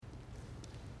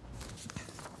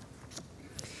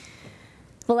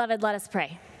Beloved, let us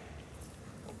pray.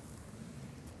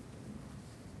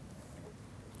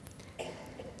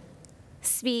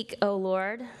 Speak, O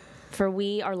Lord, for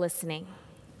we are listening.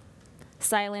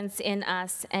 Silence in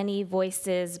us any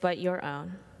voices but your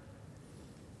own.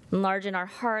 Enlarge our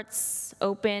hearts,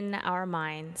 open our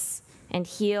minds, and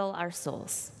heal our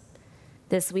souls.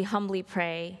 This we humbly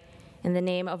pray in the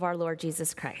name of our Lord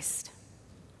Jesus Christ.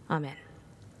 Amen.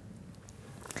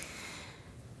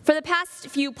 For the past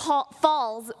few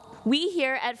falls, we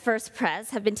here at First Pres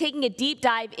have been taking a deep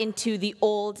dive into the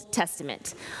Old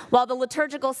Testament. While the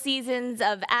liturgical seasons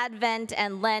of Advent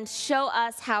and Lent show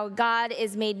us how God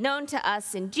is made known to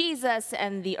us in Jesus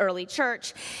and the early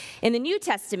church, in the New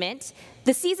Testament,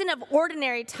 the season of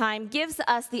ordinary time gives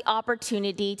us the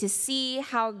opportunity to see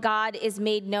how God is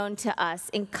made known to us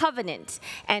in covenant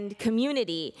and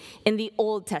community in the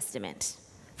Old Testament.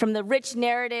 From the rich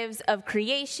narratives of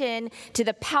creation to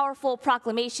the powerful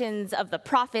proclamations of the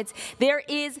prophets, there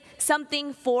is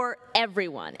something for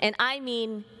everyone, and I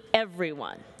mean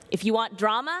everyone. If you want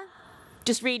drama,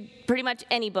 just read pretty much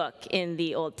any book in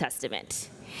the Old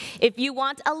Testament. If you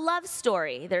want a love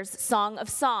story, there's Song of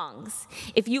Songs.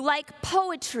 If you like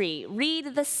poetry,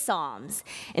 read the Psalms.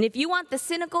 And if you want the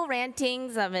cynical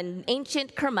rantings of an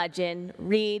ancient curmudgeon,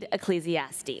 read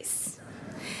Ecclesiastes.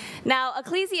 Now,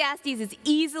 Ecclesiastes is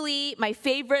easily my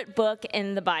favorite book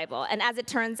in the Bible, and as it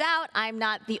turns out, I'm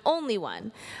not the only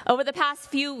one. Over the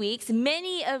past few weeks,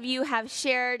 many of you have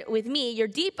shared with me your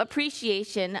deep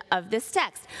appreciation of this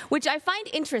text, which I find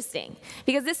interesting,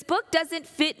 because this book doesn't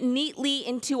fit neatly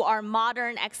into our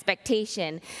modern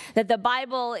expectation that the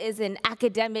Bible is an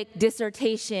academic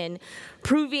dissertation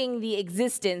proving the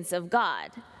existence of God.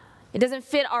 It doesn't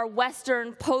fit our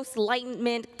Western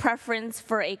post-Enlightenment preference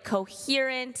for a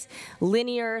coherent,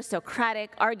 linear,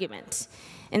 Socratic argument.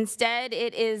 Instead,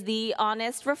 it is the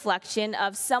honest reflection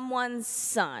of someone's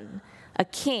son, a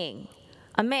king,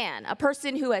 a man, a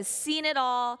person who has seen it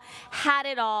all, had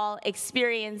it all,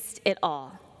 experienced it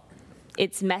all.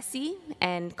 It's messy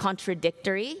and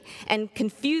contradictory and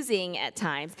confusing at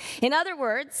times. In other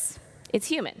words, it's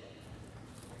human.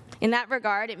 In that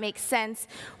regard, it makes sense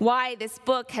why this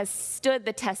book has stood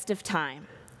the test of time,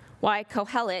 why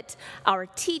Kohelet, our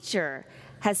teacher,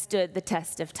 has stood the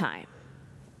test of time.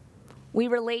 We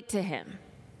relate to him,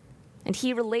 and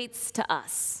he relates to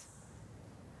us,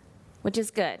 which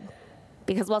is good,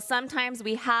 because while sometimes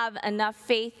we have enough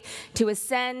faith to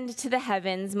ascend to the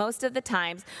heavens, most of the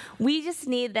times, we just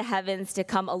need the heavens to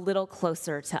come a little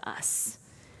closer to us.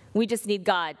 We just need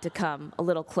God to come a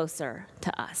little closer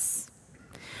to us.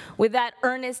 With that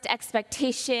earnest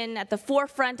expectation at the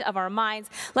forefront of our minds,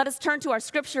 let us turn to our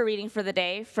scripture reading for the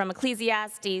day from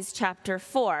Ecclesiastes chapter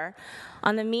 4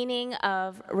 on the meaning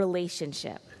of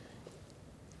relationship.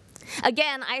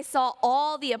 Again, I saw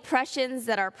all the oppressions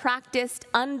that are practiced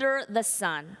under the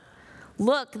sun.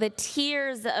 Look, the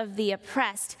tears of the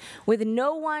oppressed, with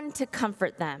no one to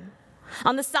comfort them.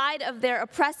 On the side of their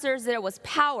oppressors there was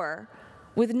power,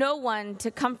 with no one to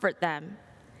comfort them.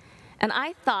 And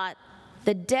I thought,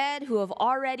 the dead who have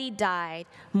already died,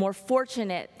 more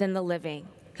fortunate than the living,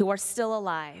 who are still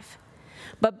alive.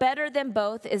 But better than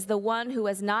both is the one who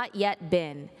has not yet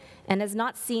been, and has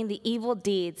not seen the evil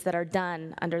deeds that are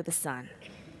done under the sun.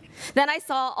 Then I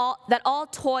saw that all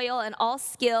toil and all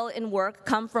skill in work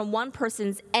come from one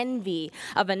person's envy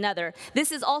of another.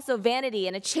 This is also vanity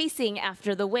and a chasing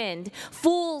after the wind.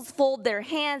 Fools fold their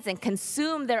hands and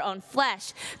consume their own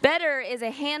flesh. Better is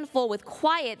a handful with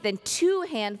quiet than 2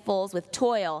 handfuls with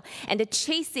toil and a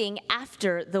chasing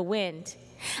after the wind.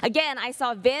 Again, I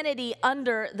saw vanity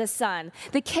under the sun,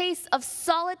 the case of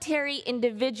solitary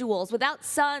individuals without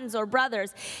sons or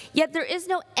brothers, yet there is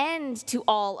no end to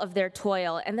all of their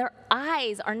toil, and their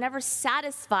eyes are never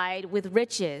satisfied with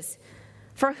riches.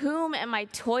 For whom am I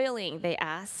toiling, they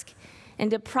ask, and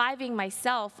depriving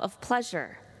myself of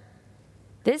pleasure?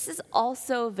 This is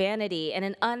also vanity and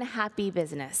an unhappy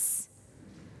business.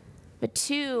 But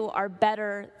 2 are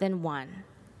better than 1.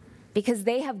 Because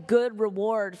they have good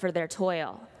reward for their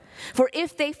toil. For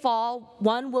if they fall,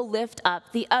 one will lift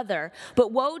up the other.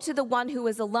 But woe to the one who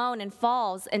is alone and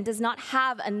falls and does not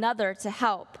have another to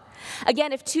help.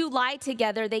 Again, if 2 lie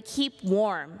together, they keep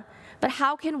warm. But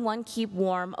how can one keep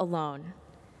warm alone?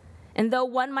 And though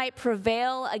one might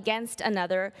prevail against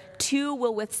another, 2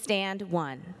 will withstand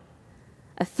one.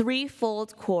 A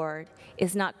 3-fold cord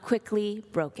is not quickly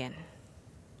broken.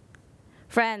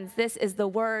 Friends, this is the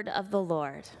word of the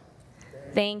Lord.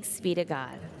 Thanks be to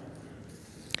God.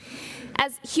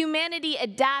 As humanity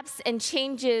adapts and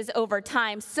changes over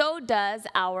time, so does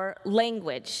our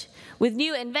language. With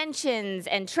new inventions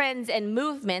and trends and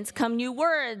movements come new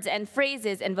words and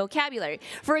phrases and vocabulary.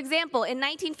 For example, in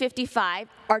 1955,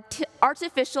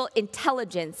 artificial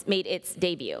intelligence made its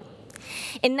debut.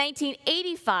 In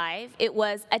 1985, it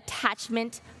was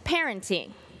attachment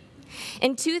parenting.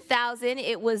 In 2000,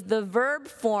 it was the verb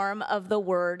form of the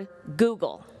word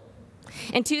Google.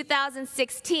 In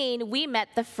 2016, we met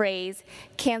the phrase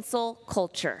cancel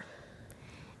culture.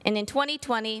 And in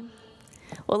 2020,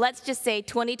 well, let's just say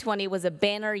 2020 was a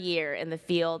banner year in the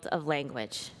field of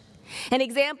language. An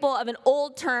example of an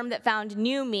old term that found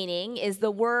new meaning is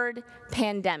the word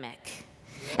pandemic.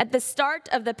 At the start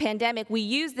of the pandemic, we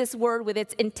used this word with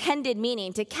its intended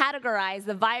meaning to categorize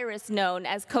the virus known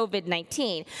as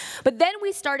COVID-19. But then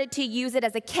we started to use it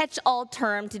as a catch-all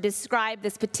term to describe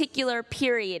this particular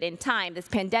period in time, this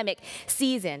pandemic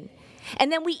season.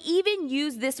 And then we even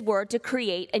used this word to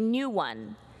create a new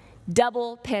one,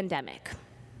 double pandemic.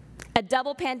 A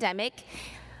double pandemic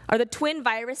are the twin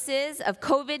viruses of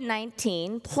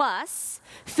COVID-19 plus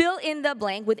fill in the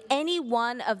blank with any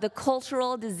one of the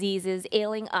cultural diseases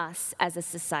ailing us as a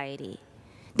society.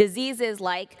 Diseases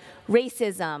like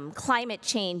racism, climate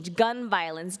change, gun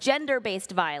violence,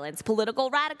 gender-based violence, political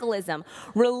radicalism,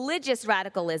 religious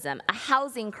radicalism, a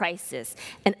housing crisis,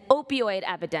 an opioid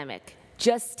epidemic,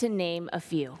 just to name a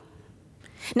few.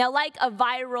 Now, like a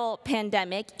viral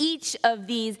pandemic, each of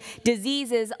these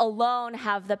diseases alone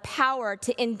have the power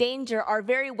to endanger our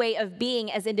very way of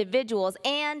being as individuals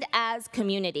and as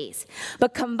communities.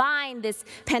 But combined, this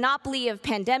panoply of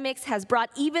pandemics has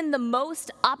brought even the most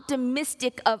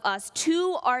optimistic of us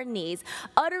to our knees,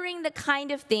 uttering the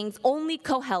kind of things only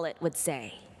Kohelet would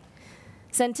say.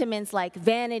 Sentiments like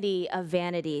vanity of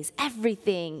vanities,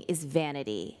 everything is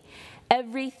vanity,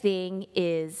 everything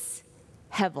is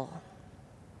hevel.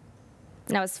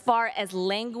 Now, as far as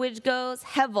language goes,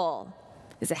 hevel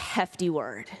is a hefty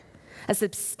word, a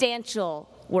substantial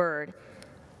word,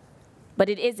 but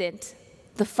it isn't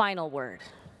the final word,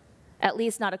 at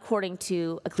least not according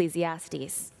to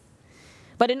Ecclesiastes.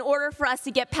 But in order for us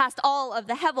to get past all of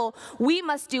the hevel, we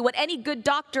must do what any good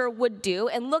doctor would do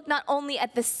and look not only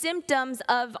at the symptoms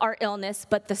of our illness,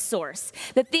 but the source,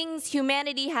 the things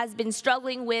humanity has been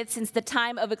struggling with since the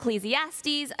time of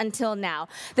Ecclesiastes until now,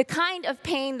 the kind of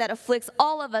pain that afflicts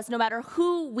all of us no matter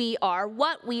who we are,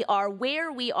 what we are,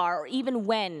 where we are, or even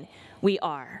when we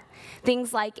are.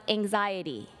 Things like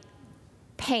anxiety,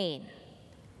 pain,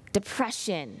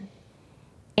 depression,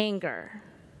 anger,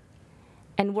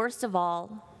 and worst of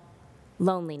all,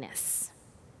 loneliness.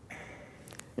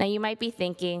 Now you might be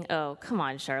thinking, oh, come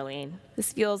on, Charlene,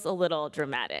 this feels a little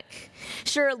dramatic.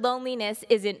 Sure, loneliness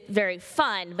isn't very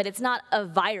fun, but it's not a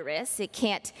virus. It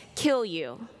can't kill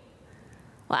you.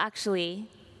 Well,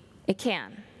 actually, it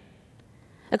can.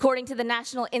 According to the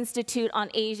National Institute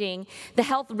on Aging, the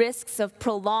health risks of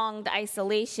prolonged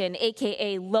isolation,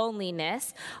 aka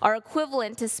loneliness, are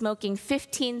equivalent to smoking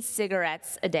 15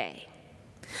 cigarettes a day.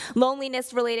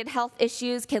 Loneliness-related health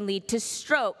issues can lead to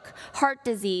stroke, heart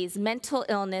disease, mental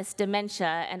illness,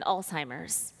 dementia, and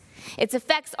Alzheimer's. Its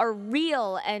effects are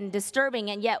real and disturbing,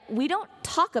 and yet we don't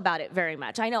talk about it very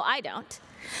much. I know I don't.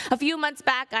 A few months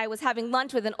back, I was having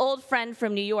lunch with an old friend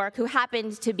from New York who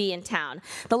happened to be in town.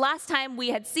 The last time we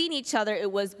had seen each other,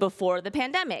 it was before the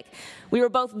pandemic. We were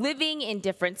both living in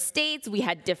different states, we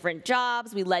had different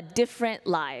jobs, we led different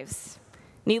lives.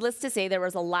 Needless to say, there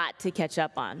was a lot to catch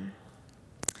up on.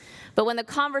 But when the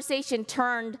conversation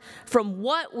turned from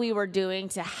what we were doing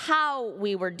to how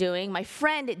we were doing, my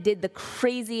friend did the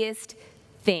craziest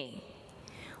thing.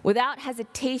 Without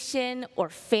hesitation or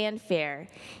fanfare,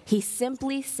 he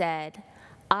simply said,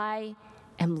 "I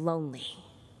am lonely."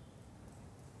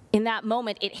 In that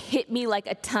moment, it hit me like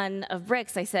a ton of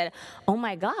bricks. I said, oh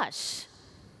my gosh,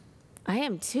 I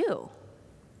am too.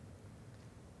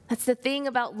 That's the thing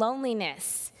about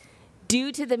loneliness.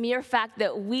 Due to the mere fact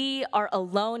that we are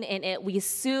alone in it, we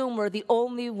assume we're the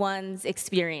only ones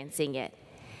experiencing it.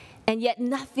 And yet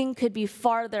nothing could be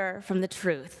farther from the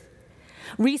truth.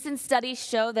 Recent studies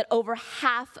show that over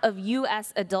half of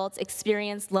U.S. adults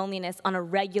experience loneliness on a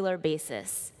regular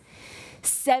basis.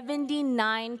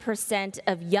 79%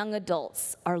 of young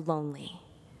adults are lonely,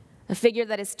 a figure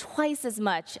that is twice as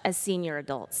much as senior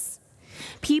adults.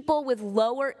 People with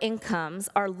lower incomes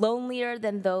are lonelier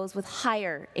than those with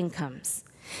higher incomes.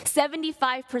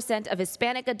 75% of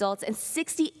Hispanic adults and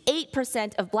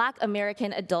 68% of Black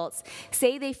American adults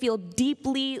say they feel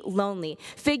deeply lonely,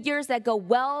 figures that go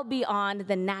well beyond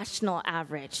the national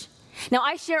average. Now,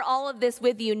 I share all of this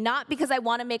with you not because I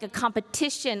want to make a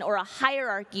competition or a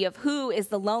hierarchy of who is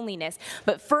the loneliness,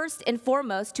 but first and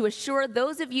foremost to assure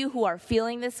those of you who are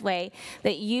feeling this way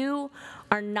that you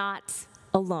are not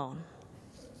alone.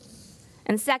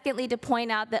 And secondly, to point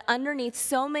out that underneath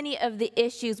so many of the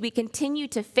issues we continue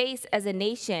to face as a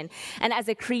nation and as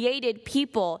a created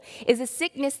people is a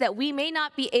sickness that we may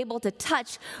not be able to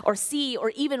touch or see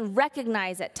or even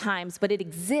recognize at times, but it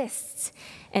exists,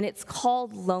 and it's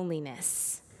called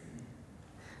loneliness.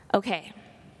 Okay,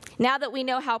 now that we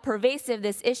know how pervasive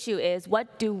this issue is,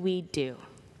 what do we do?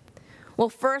 Well,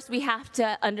 first we have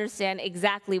to understand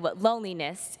exactly what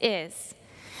loneliness is.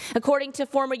 According to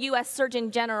former U.S. Surgeon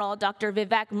General Dr.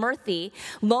 Vivek Murthy,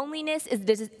 loneliness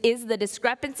is the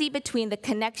discrepancy between the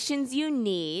connections you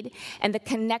need and the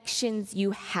connections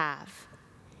you have.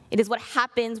 It is what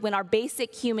happens when our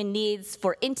basic human needs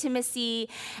for intimacy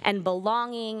and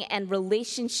belonging and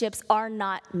relationships are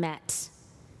not met.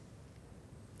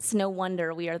 It's no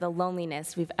wonder we are the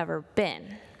loneliest we've ever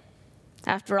been.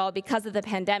 After all, because of the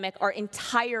pandemic, our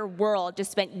entire world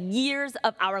just spent years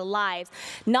of our lives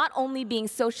not only being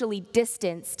socially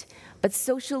distanced, but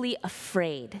socially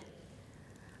afraid.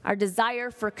 Our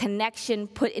desire for connection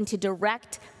put into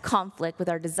direct conflict with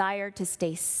our desire to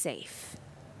stay safe.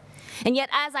 And yet,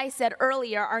 as I said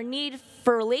earlier, our need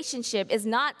for relationship is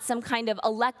not some kind of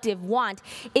elective want.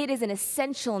 It is an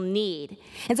essential need.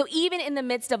 And so even in the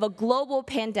midst of a global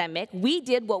pandemic, we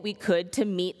did what we could to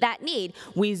meet that need.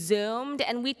 We Zoomed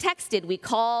and we texted, we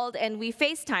called and we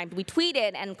FaceTimed, we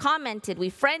tweeted and commented, we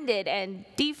friended and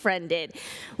defriended,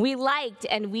 we liked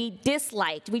and we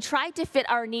disliked. We tried to fit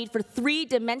our need for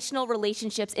three-dimensional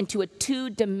relationships into a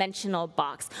two-dimensional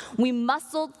box. We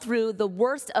muscled through the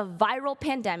worst of viral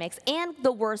pandemics and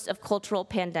the worst of cultural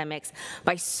pandemics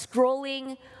by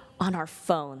scrolling on our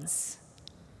phones.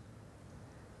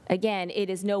 Again, it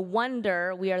is no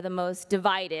wonder we are the most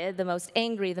divided, the most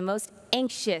angry, the most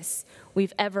anxious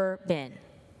we've ever been.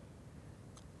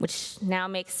 Which now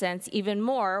makes sense even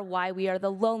more why we are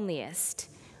the loneliest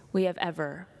we have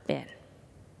ever been.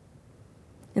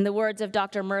 In the words of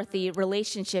Dr. Murthy,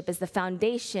 relationship is the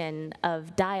foundation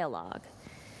of dialogue.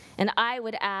 And I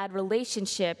would add,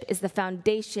 relationship is the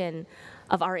foundation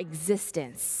of our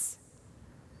existence.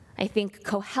 I think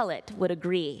Kohelet would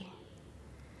agree.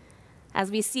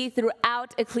 As we see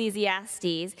throughout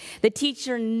Ecclesiastes, the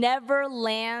teacher never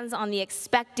lands on the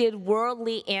expected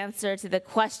worldly answer to the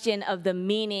question of the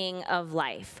meaning of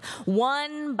life.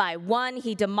 One by one,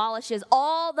 he demolishes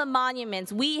all the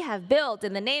monuments we have built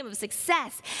in the name of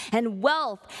success and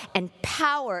wealth and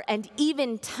power and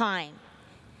even time.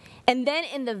 And then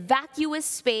in the vacuous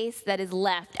space that is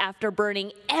left after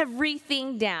burning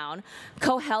everything down,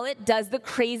 Kohelet does the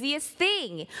craziest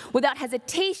thing. Without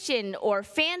hesitation or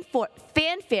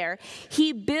fanfare,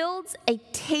 he builds a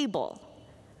table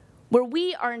where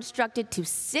we are instructed to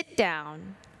sit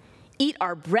down, eat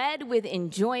our bread with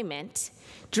enjoyment,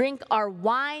 drink our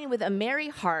wine with a merry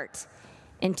heart,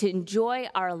 and to enjoy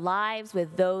our lives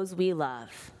with those we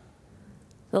love.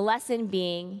 The lesson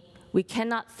being, we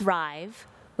cannot thrive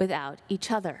without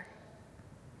each other.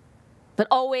 But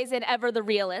always and ever the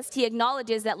realist, he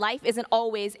acknowledges that life isn't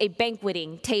always a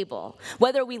banqueting table.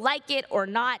 Whether we like it or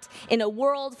not, in a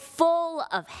world full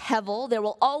of hevel, there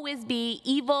will always be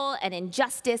evil and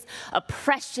injustice,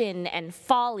 oppression and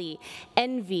folly,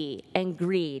 envy and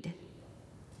greed.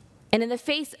 And in the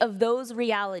face of those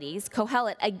realities,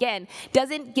 Kohelet, again,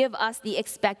 doesn't give us the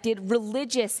expected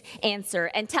religious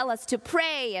answer and tell us to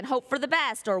pray and hope for the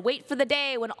best or wait for the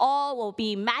day when all will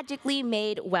be magically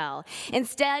made well.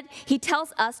 Instead, he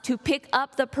tells us to pick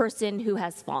up the person who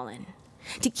has fallen,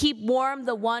 to keep warm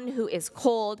the one who is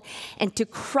cold, and to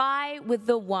cry with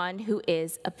the one who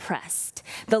is oppressed.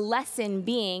 The lesson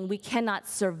being, we cannot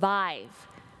survive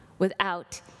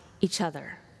without each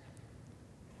other.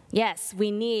 Yes,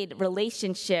 we need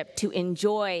relationship to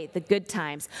enjoy the good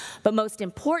times, but most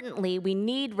importantly, we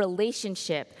need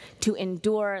relationship to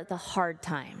endure the hard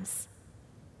times.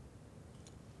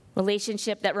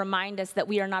 Relationship that remind us that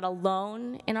we are not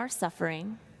alone in our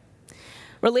suffering.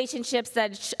 Relationships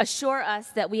that assure us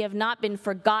that we have not been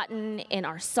forgotten in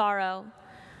our sorrow.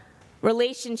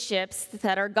 Relationships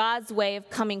that are God's way of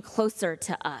coming closer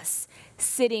to us,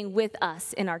 sitting with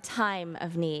us in our time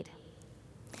of need.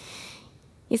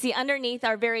 You see, underneath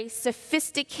our very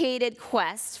sophisticated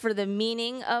quest for the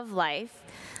meaning of life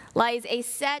lies a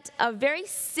set of very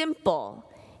simple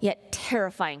yet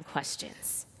terrifying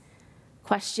questions.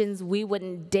 Questions we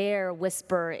wouldn't dare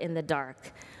whisper in the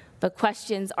dark, but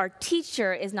questions our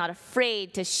teacher is not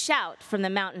afraid to shout from the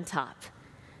mountaintop.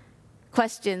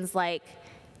 Questions like,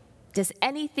 does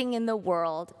anything in the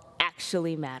world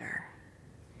actually matter?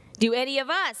 Do any of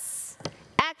us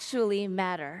actually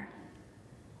matter?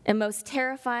 And most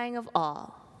terrifying of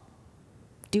all,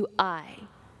 do I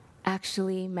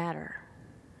actually matter?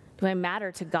 Do I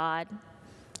matter to God?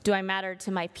 Do I matter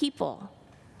to my people?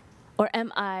 Or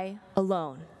am I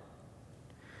alone?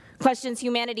 Questions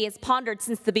humanity has pondered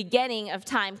since the beginning of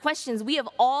time. Questions we have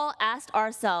all asked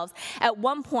ourselves at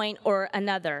one point or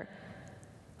another.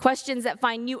 Questions that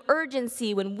find new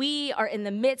urgency when we are in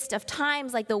the midst of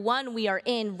times like the one we are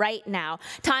in right now.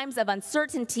 Times of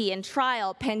uncertainty and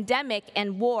trial, pandemic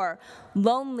and war,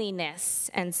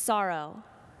 loneliness and sorrow.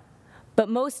 But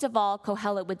most of all,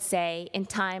 Kohelet would say, in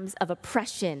times of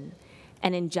oppression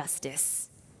and injustice.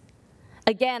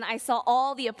 Again, I saw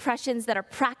all the oppressions that are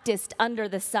practiced under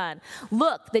the sun.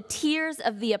 Look, the tears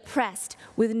of the oppressed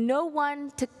with no one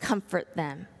to comfort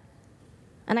them.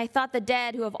 And I thought the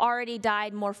dead who have already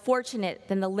died more fortunate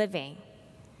than the living.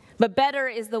 But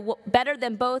better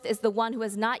than both is the one who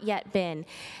has not yet been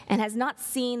and has not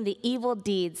seen the evil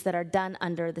deeds that are done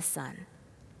under the sun.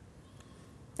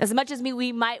 As much as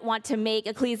we might want to make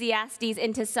Ecclesiastes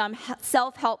into some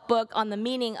self-help book on the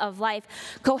meaning of life,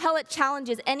 Kohelet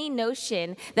challenges any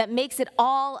notion that makes it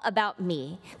all about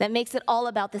me, that makes it all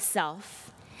about the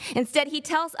self. Instead, he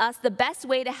tells us the best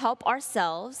way to help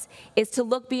ourselves is to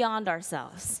look beyond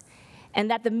ourselves, and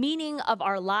that the meaning of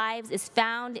our lives is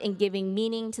found in giving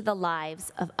meaning to the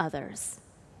lives of others.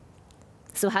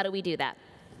 So how do we do that?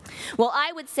 Well,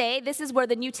 I would say this is where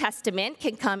the New Testament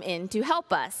can come in to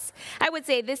help us. I would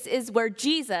say this is where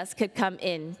Jesus could come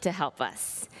in to help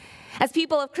us. As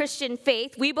people of Christian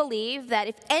faith, we believe that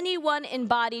if anyone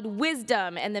embodied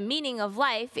wisdom and the meaning of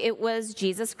life, it was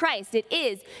Jesus Christ. It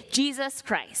is Jesus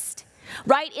Christ.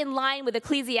 Right in line with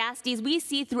Ecclesiastes, we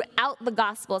see throughout the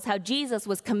Gospels how Jesus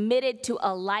was committed to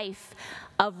a life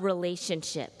of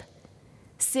relationship.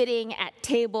 Sitting at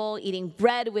table, eating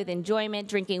bread with enjoyment,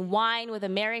 drinking wine with a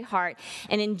merry heart,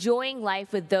 and enjoying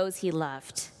life with those he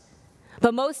loved.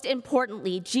 But most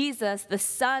importantly, Jesus, the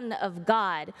Son of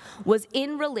God, was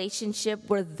in relationship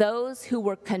with those who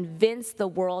were convinced the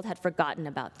world had forgotten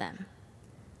about them.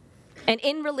 And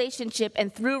in relationship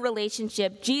and through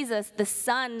relationship, Jesus, the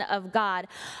Son of God,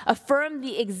 affirmed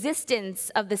the existence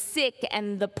of the sick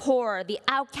and the poor, the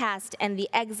outcast and the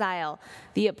exile,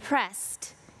 the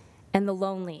oppressed and the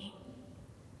lonely.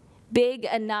 Big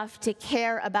enough to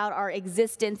care about our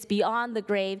existence beyond the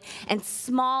grave, and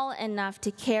small enough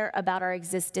to care about our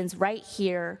existence right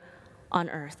here on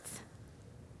earth.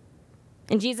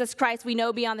 In Jesus Christ, we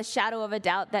know beyond the shadow of a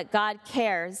doubt that God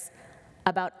cares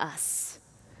about us.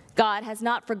 God has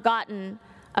not forgotten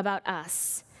about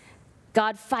us.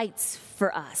 God fights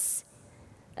for us,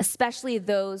 especially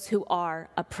those who are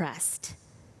oppressed.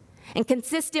 And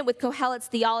consistent with Kohelet's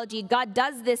theology, God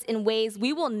does this in ways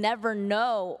we will never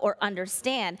know or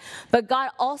understand. But God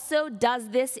also does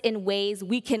this in ways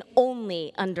we can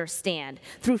only understand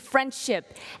through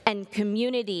friendship and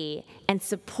community and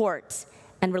support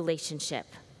and relationship.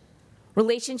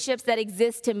 Relationships that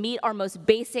exist to meet our most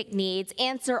basic needs,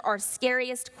 answer our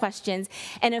scariest questions,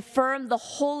 and affirm the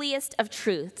holiest of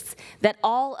truths, that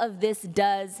all of this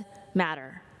does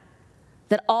matter,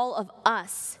 that all of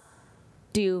us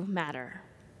do matter,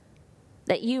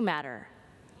 that you matter,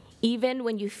 even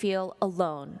when you feel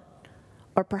alone,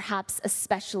 or perhaps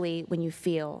especially when you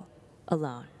feel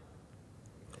alone.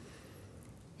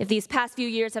 If these past few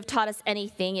years have taught us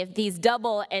anything, if these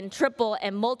double and triple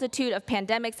and multitude of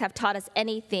pandemics have taught us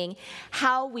anything,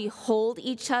 how we hold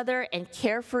each other and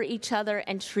care for each other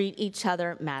and treat each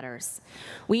other matters.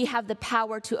 We have the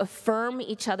power to affirm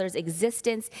each other's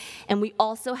existence, and we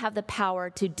also have the power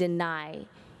to deny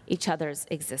each other's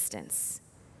existence.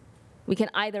 We can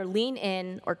either lean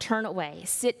in or turn away,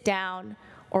 sit down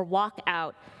or walk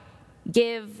out,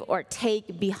 give or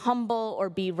take, be humble or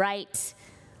be right,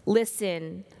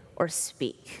 listen or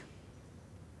speak.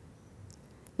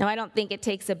 Now, I don't think it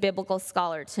takes a biblical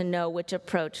scholar to know which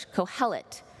approach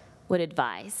Kohelet would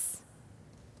advise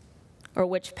or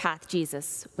which path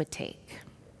Jesus would take.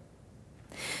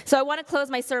 So I want to close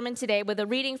my sermon today with a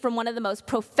reading from one of the most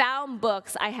profound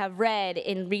books I have read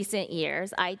in recent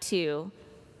years. I, too,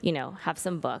 have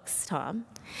some books, Tom.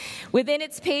 Within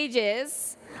its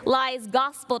pages lies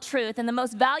gospel truth and the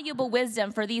most valuable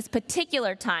wisdom for these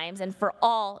particular times and for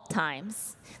all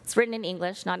times. It's written in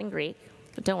English, not in Greek,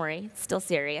 but don't worry, it's still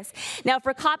serious. Now,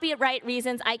 for copyright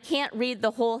reasons, I can't read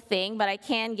the whole thing, but I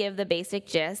can give the basic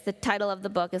gist. The title of the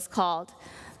book is called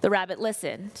The Rabbit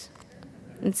Listened.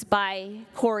 It's by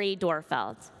Corey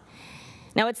Dorfeld.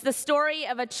 Now, it's the story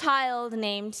of a child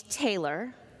named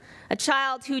Taylor, a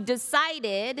child who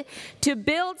decided to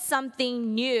build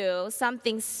something new,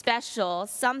 something special,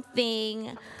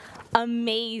 something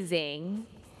amazing,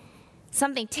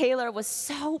 something Taylor was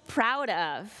so proud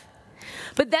of.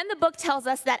 But then the book tells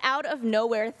us that out of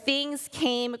nowhere, things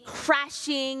came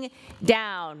crashing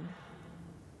down.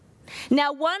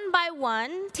 Now, one by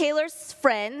one, Taylor's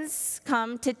friends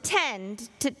come to tend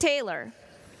to Taylor.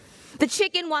 The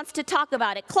chicken wants to talk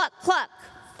about it, cluck, cluck.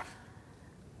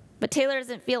 But Taylor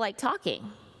doesn't feel like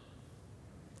talking.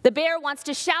 The bear wants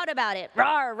to shout about it,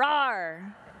 rawr,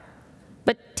 rawr.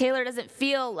 But Taylor doesn't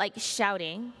feel like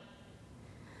shouting.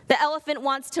 The elephant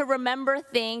wants to remember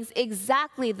things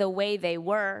exactly the way they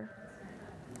were.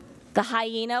 The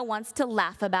hyena wants to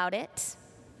laugh about it.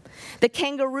 The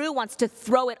kangaroo wants to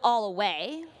throw it all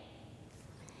away.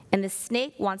 And the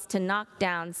snake wants to knock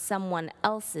down someone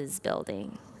else's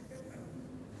building.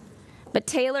 But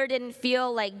Taylor didn't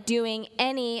feel like doing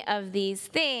any of these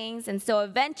things, and so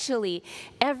eventually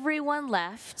everyone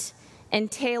left,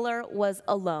 and Taylor was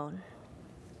alone.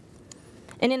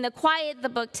 And in the quiet, the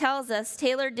book tells us,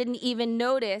 Taylor didn't even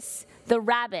notice the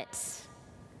rabbit.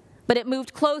 But it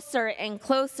moved closer and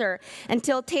closer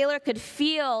until Taylor could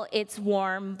feel its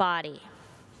warm body.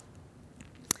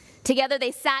 Together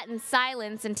they sat in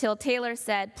silence until Taylor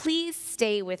said, "Please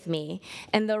stay with me."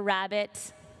 And the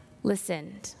rabbit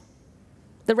listened.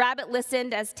 The rabbit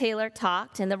listened as Taylor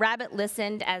talked, and the rabbit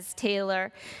listened as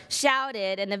Taylor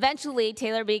shouted, and eventually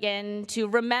Taylor began to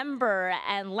remember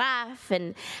and laugh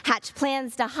and hatch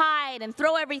plans to hide and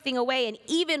throw everything away and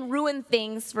even ruin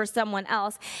things for someone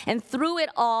else. And through it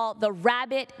all, the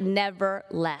rabbit never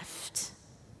left.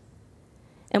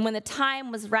 And when the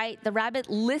time was right, the rabbit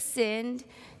listened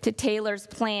to Taylor's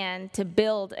plan to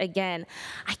build again.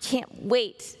 "I can't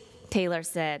wait," Taylor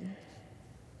said.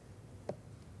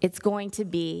 "It's going to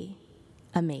be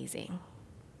amazing."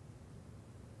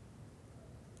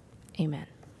 Amen.